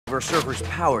for a server's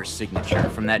power signature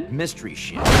from that mystery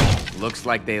ship. Looks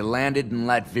like they landed in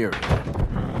Latveria.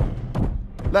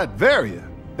 Latveria?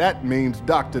 That means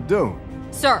Dr. Doom.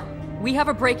 Sir, we have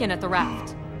a break-in at the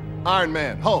raft. Iron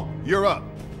Man, Hulk, you're up.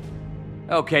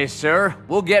 Okay, sir.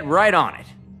 We'll get right on it.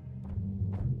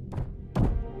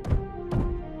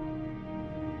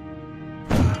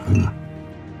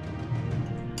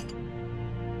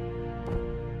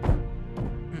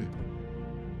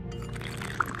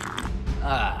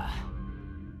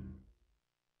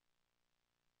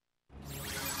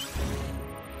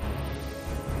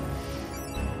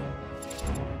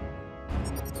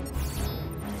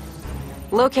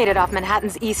 Located off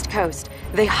Manhattan's East Coast,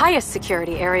 the highest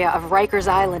security area of Rikers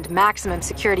Island Maximum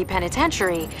Security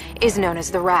Penitentiary is known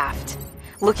as the Raft.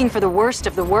 Looking for the worst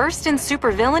of the worst in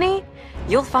supervillainy?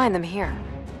 You'll find them here.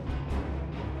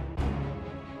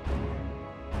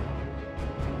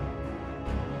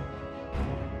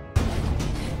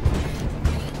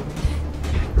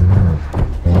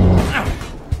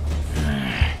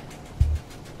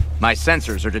 My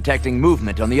sensors are detecting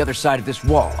movement on the other side of this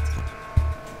wall.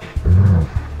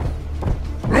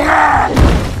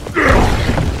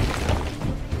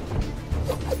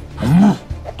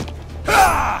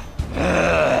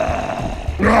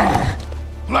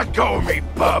 Let go of me,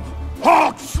 bub!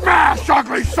 Hulk, smash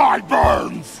ugly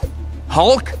sideburns!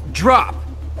 Hulk, drop!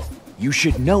 You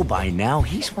should know by now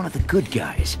he's one of the good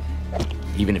guys.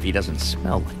 Even if he doesn't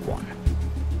smell like one.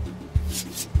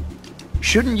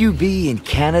 Shouldn't you be in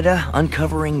Canada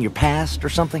uncovering your past or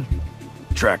something?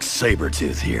 Track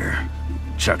Sabretooth here.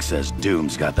 Chuck says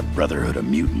Doom's got the Brotherhood of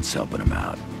Mutants helping him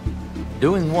out.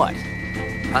 Doing what?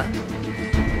 Huh?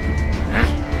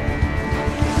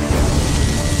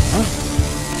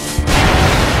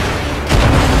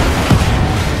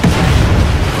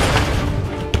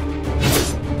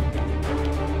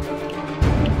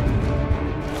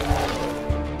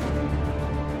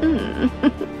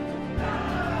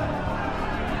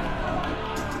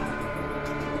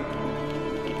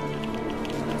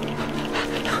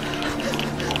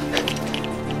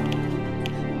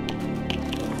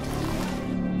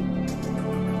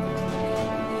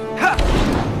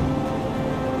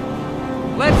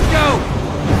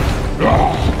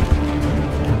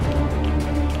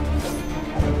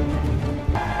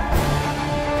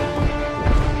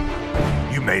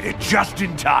 Just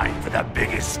in time for the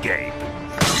big escape.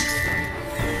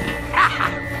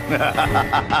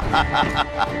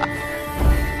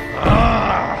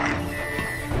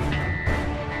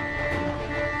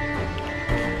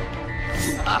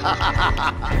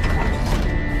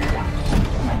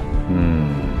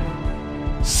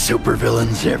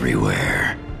 Supervillains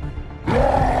everywhere.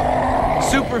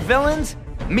 Supervillains?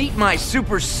 Meet my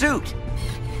super suit.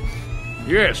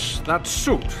 Yes, that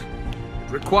suit.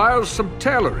 It requires some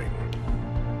tailoring.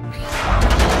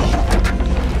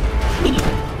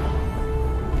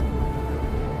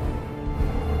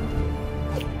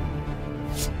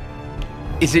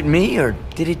 Is it me, or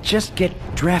did it just get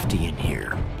drafty in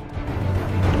here?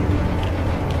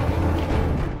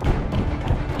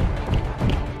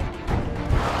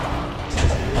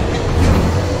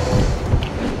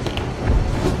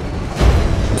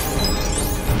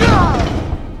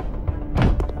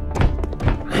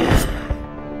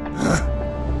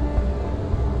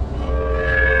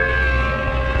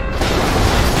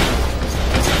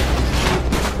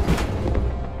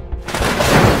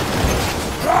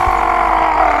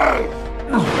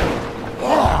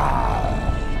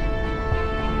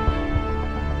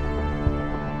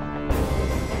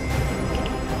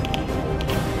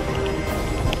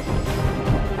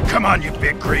 Come on, you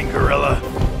big green gorilla.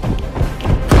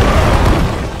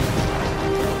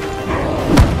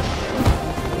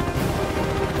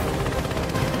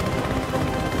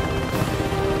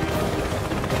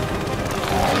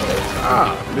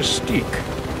 Ah, Mystique.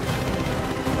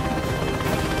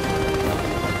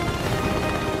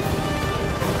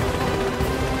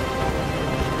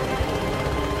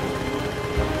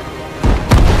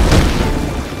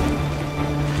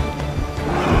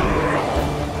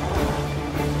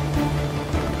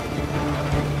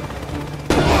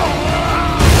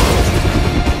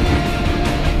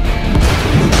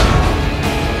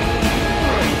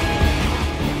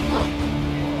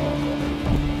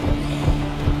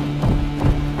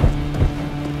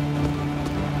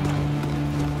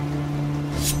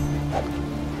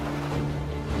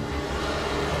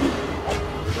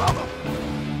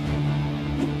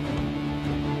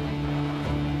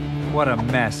 What a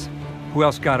mess. Who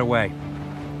else got away?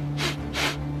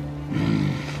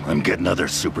 I'm getting other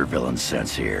supervillain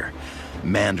sense here.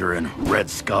 Mandarin, Red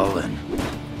Skull, and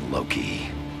Loki.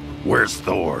 Where's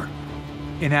Thor?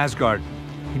 In Asgard.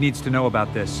 He needs to know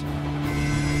about this.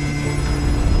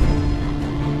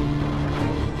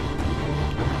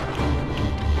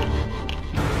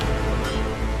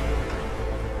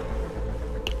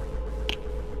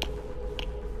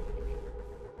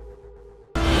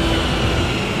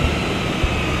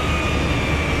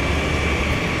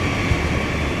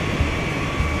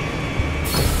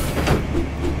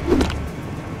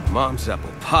 Mom's apple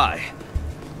pie.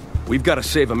 We've got to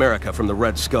save America from the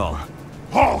Red Skull.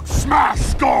 Hulk smash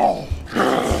skull!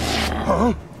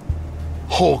 Huh?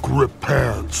 Hulk rip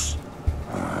pants.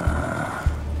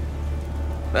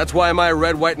 That's why my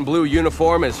red, white, and blue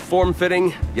uniform is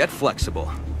form-fitting, yet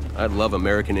flexible. I love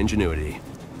American ingenuity.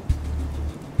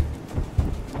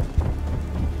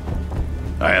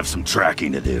 I have some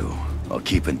tracking to do. I'll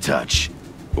keep in touch.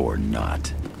 Or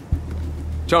not.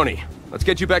 Tony, let's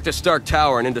get you back to Stark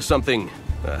Tower and into something,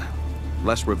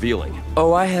 less revealing.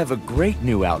 Oh, I have a great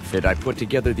new outfit I put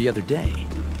together the other day.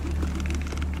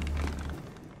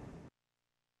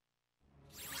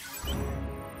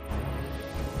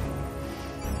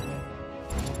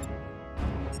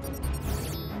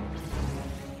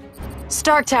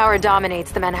 Stark Tower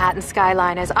dominates the Manhattan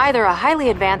skyline as either a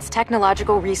highly advanced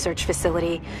technological research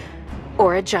facility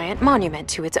or a giant monument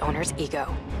to its owner's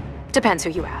ego. Depends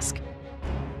who you ask.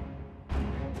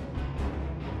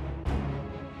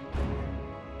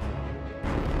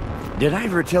 Did I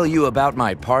ever tell you about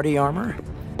my party armor?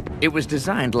 It was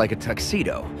designed like a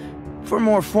tuxedo, for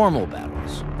more formal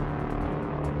battles.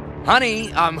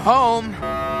 Honey, I'm home!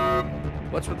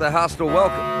 What's with the hostile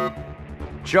welcome?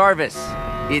 Jarvis,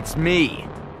 it's me.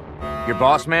 Your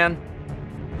boss man?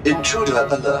 Intruder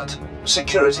alert.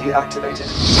 Security activated.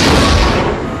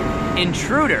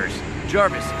 Intruders?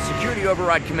 Jarvis, Security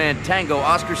Override Command Tango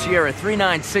Oscar Sierra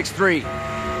 3963.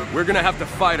 We're gonna have to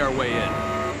fight our way in.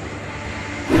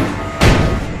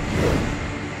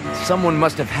 Someone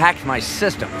must have hacked my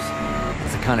systems.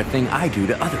 It's the kind of thing I do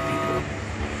to other people.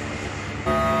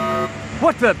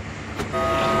 What the...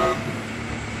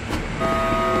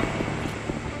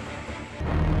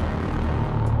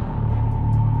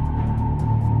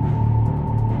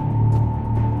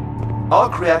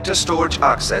 Arc reactor storage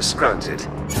access granted.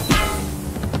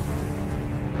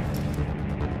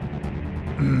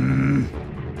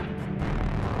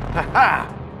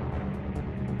 Ha-ha!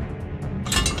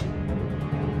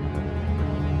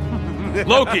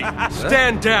 Loki,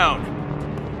 stand down!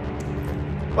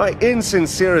 My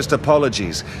insincerest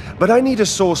apologies, but I need a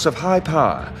source of high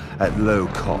power at low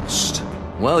cost.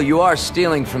 Well, you are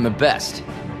stealing from the best.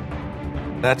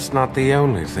 That's not the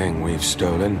only thing we've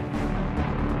stolen.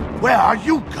 Where are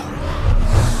you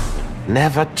going?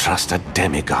 Never trust a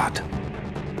demigod.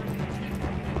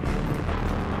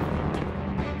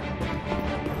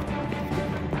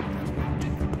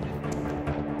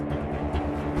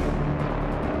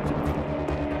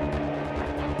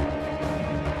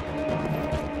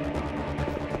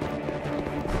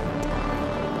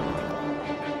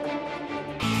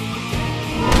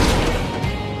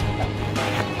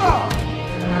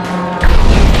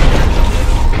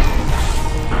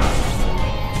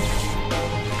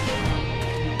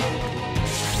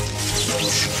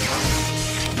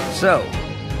 So,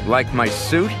 like my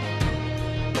suit?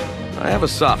 I have a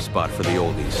soft spot for the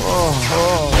oldies.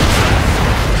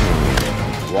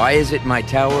 Why is it my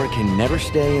tower can never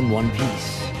stay in one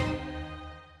piece?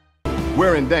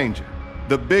 We're in danger.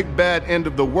 The big bad end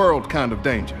of the world kind of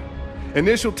danger.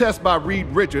 Initial tests by Reed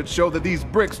Richards show that these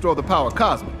bricks store the power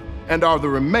cosmic and are the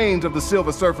remains of the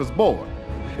Silver Surfer's board.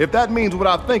 If that means what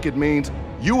I think it means,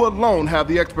 you alone have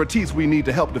the expertise we need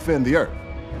to help defend the Earth.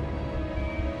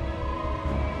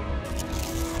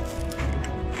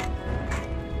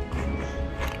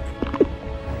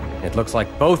 It looks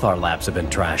like both our labs have been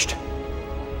trashed.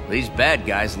 These bad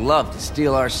guys love to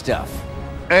steal our stuff.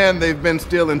 And they've been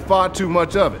stealing far too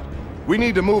much of it. We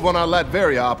need to move on our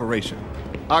Latveria operation.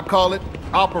 I call it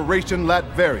Operation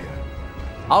Latveria.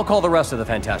 I'll call the rest of the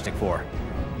Fantastic Four.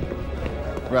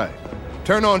 Right.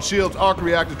 Turn on S.H.I.E.L.D.'s arc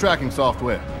reactor tracking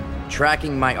software.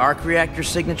 Tracking my arc reactor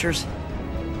signatures?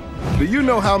 Do you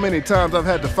know how many times I've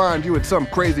had to find you at some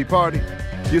crazy party?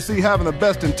 You see, having the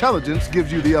best intelligence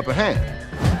gives you the upper hand.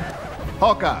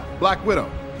 Hawkeye, Black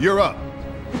Widow, you're up.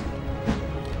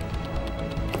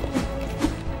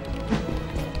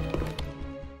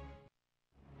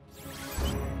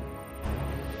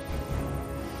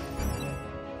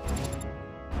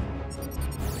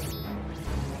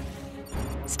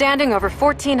 Standing over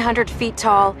 1,400 feet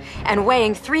tall and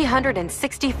weighing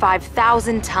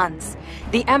 365,000 tons,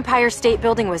 the Empire State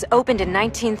Building was opened in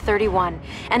 1931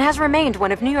 and has remained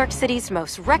one of New York City's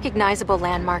most recognizable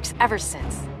landmarks ever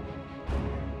since.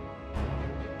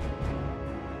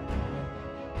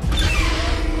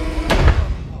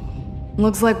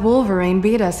 Looks like Wolverine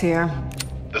beat us here.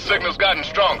 The signal's gotten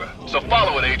stronger, so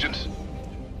follow it, agents.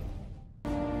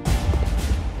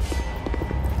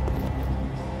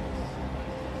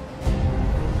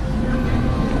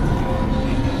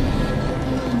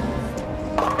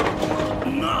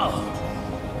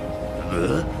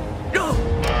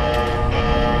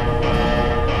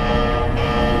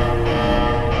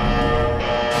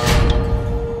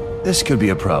 This could be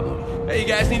a problem. Hey, you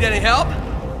guys need any help?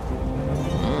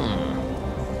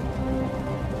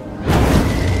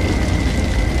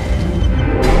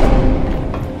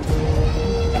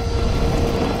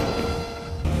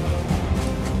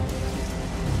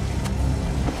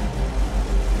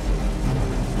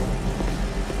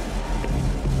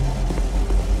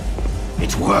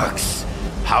 It works.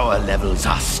 Power levels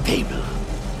are stable.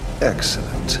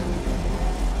 Excellent.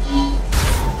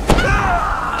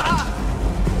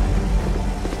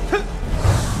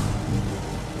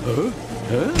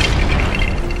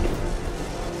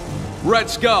 Red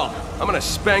Skull, I'm gonna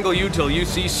spangle you till you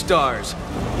see stars.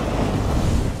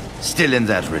 Still in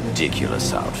that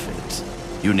ridiculous outfit.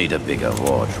 You need a bigger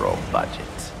wardrobe budget.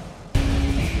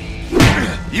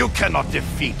 You cannot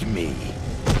defeat me.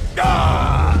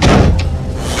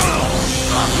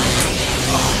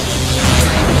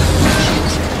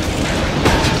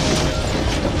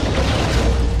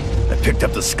 I picked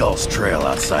up the Skull's trail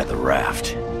outside the raft.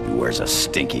 He wears a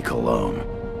stinky cologne.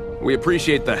 We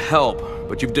appreciate the help,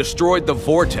 but you've destroyed the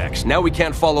vortex. Now we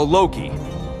can't follow Loki.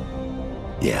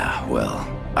 Yeah, well,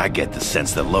 I get the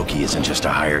sense that Loki isn't just a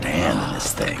hired hand in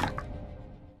this thing.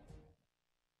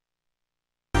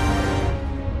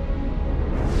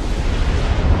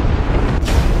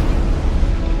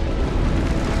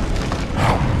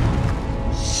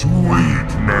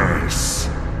 Sweetness.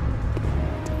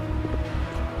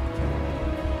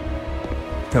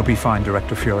 They'll be fine,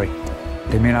 Director Fury.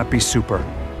 They may not be super,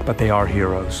 but they are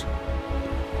heroes.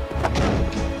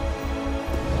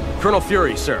 Colonel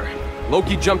Fury, sir.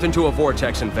 Loki jumped into a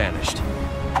vortex and vanished.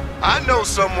 I know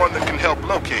someone that can help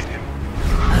locate him.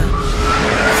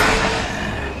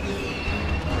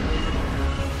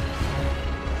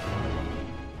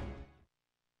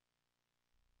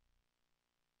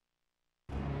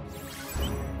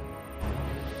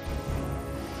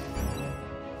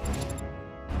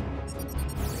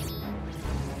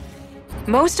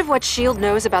 Most of what S.H.I.E.L.D.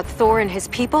 knows about Thor and his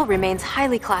people remains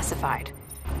highly classified.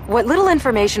 What little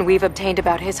information we've obtained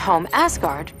about his home,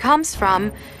 Asgard, comes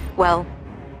from, well,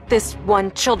 this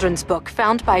one children's book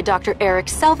found by Dr. Eric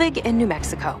Selvig in New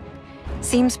Mexico.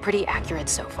 Seems pretty accurate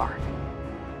so far.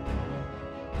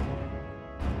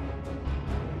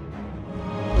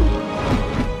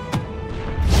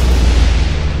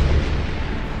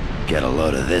 Get a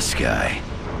load of this guy.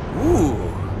 Ooh,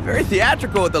 very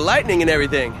theatrical with the lightning and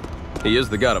everything. He is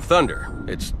the god of thunder.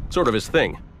 It's sort of his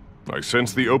thing. I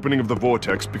sense the opening of the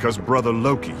vortex because Brother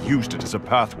Loki used it as a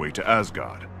pathway to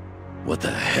Asgard. What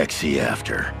the heck's he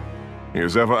after? He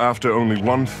is ever after only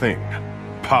one thing.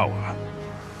 Power.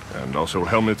 And also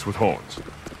helmets with horns.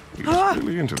 He's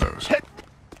really into those.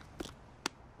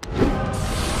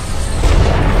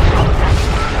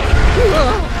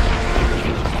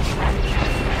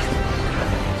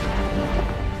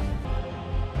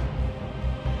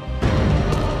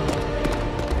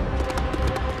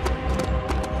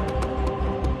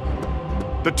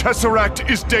 The Tesseract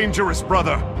is dangerous,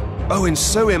 brother. Oh, and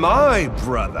so am I,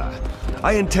 brother.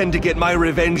 I intend to get my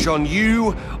revenge on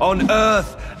you, on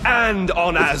Earth, and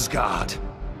on Asgard.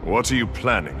 What are you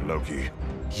planning, Loki?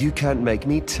 You can't make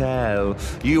me tell.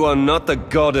 You are not the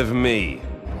god of me.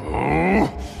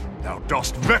 Oh, thou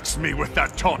dost vex me with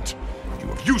that taunt. You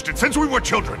have used it since we were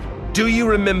children. Do you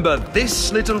remember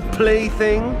this little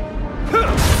plaything?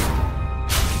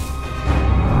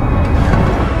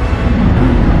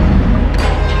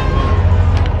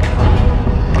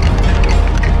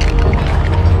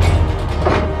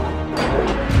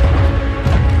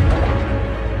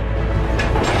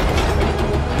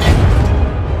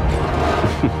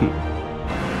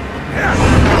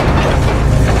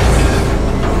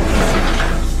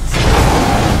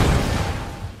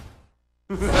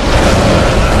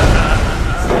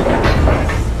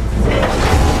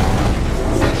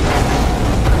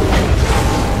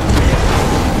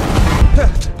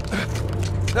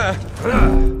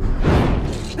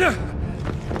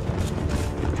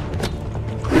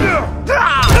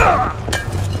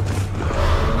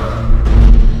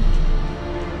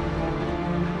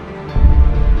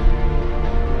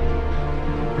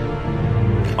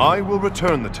 I will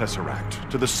return the Tesseract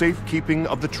to the safekeeping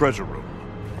of the treasure room.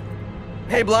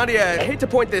 Hey, Blondie, I hate to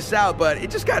point this out, but it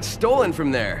just got stolen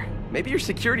from there. Maybe your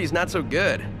security's not so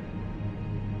good.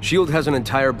 S.H.I.E.L.D. has an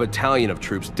entire battalion of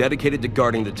troops dedicated to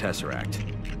guarding the Tesseract.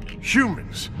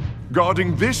 Humans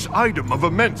guarding this item of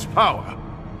immense power.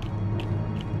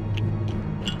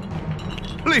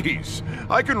 Please,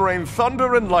 I can rain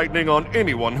thunder and lightning on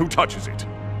anyone who touches it.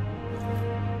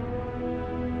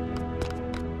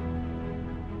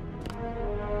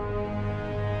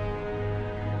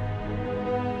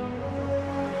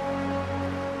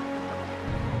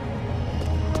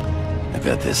 I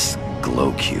bet this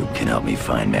glow cube can help me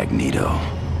find Magneto.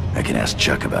 I can ask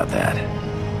Chuck about that.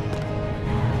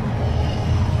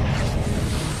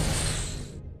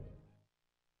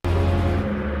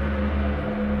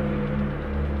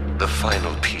 The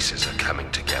final pieces are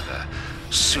coming together.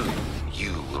 Soon,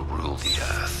 you will rule the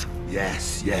Earth.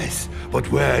 Yes, yes.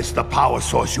 But where's the power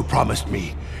source you promised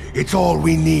me? It's all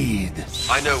we need.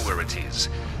 I know where it is.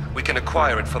 We can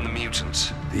acquire it from the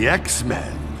mutants. The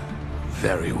X-Men?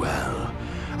 Very well.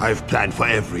 I've planned for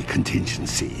every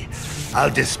contingency.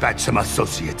 I'll dispatch some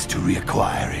associates to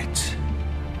reacquire it.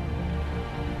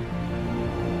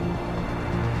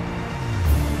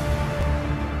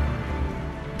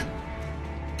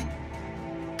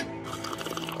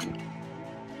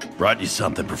 Brought you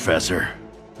something, Professor.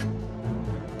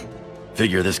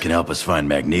 Figure this can help us find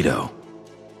Magneto.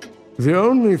 The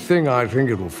only thing I think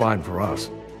it will find for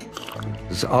us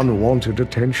is unwanted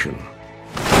attention.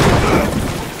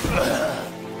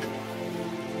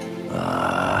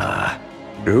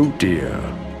 Oh dear.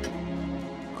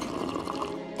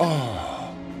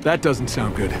 Oh, that doesn't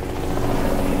sound good.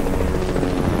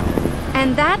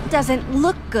 And that doesn't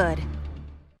look good.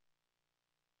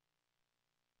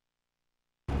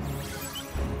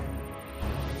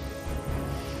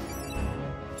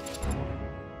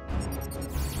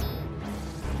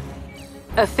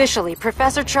 Officially,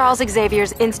 Professor Charles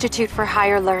Xavier's Institute for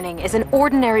Higher Learning is an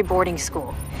ordinary boarding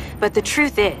school. But the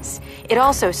truth is, it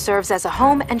also serves as a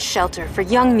home and shelter for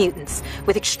young mutants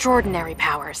with extraordinary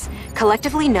powers,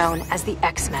 collectively known as the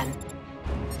X-Men.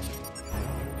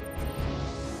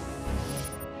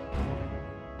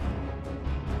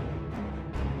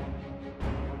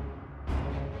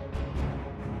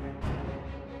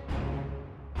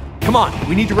 Come on,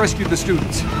 we need to rescue the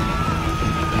students.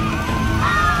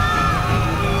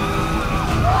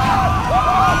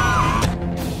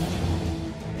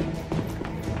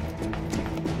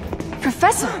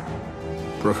 Professor!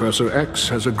 Professor X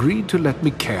has agreed to let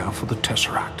me care for the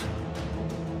Tesseract.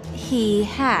 He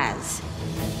has.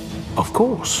 Of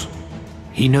course.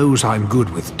 He knows I'm good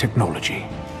with technology.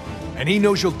 And he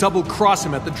knows you'll double-cross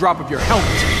him at the drop of your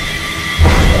helmet.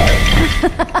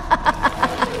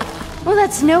 Well,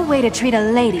 that's no way to treat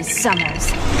a lady,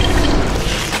 Summers.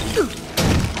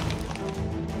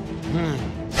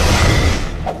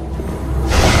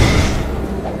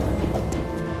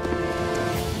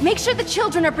 Make sure the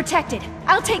children are protected.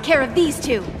 I'll take care of these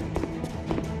two.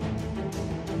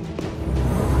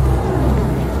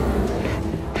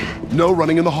 No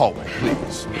running in the hallway,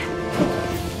 please.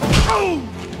 Oh!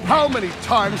 How many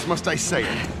times must I say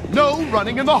it? No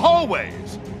running in the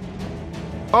hallways!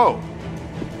 Oh.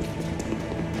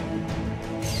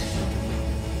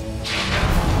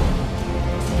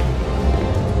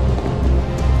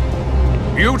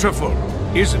 Beautiful,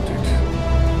 isn't it?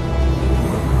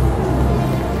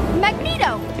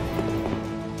 Magneto!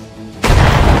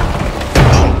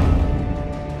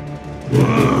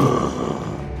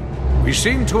 We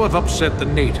seem to have upset the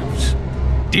natives.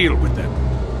 Deal with them.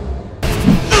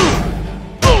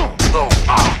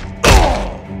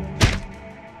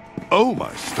 Oh,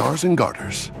 my stars and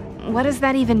garters. What does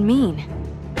that even mean?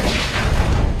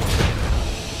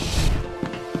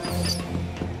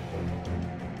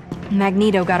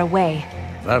 Magneto got away.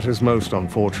 That is most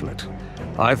unfortunate.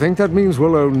 I think that means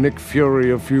we'll owe Nick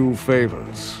Fury a few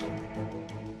favors.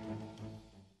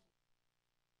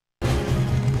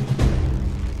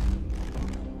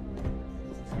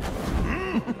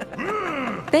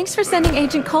 Thanks for sending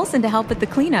Agent Coulson to help with the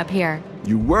cleanup here.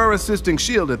 You were assisting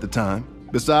S.H.I.E.L.D. at the time.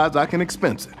 Besides, I can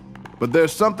expense it. But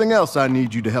there's something else I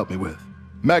need you to help me with.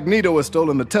 Magneto has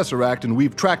stolen the Tesseract and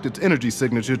we've tracked its energy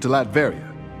signature to Latveria.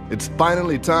 It's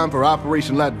finally time for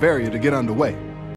Operation Latveria to get underway.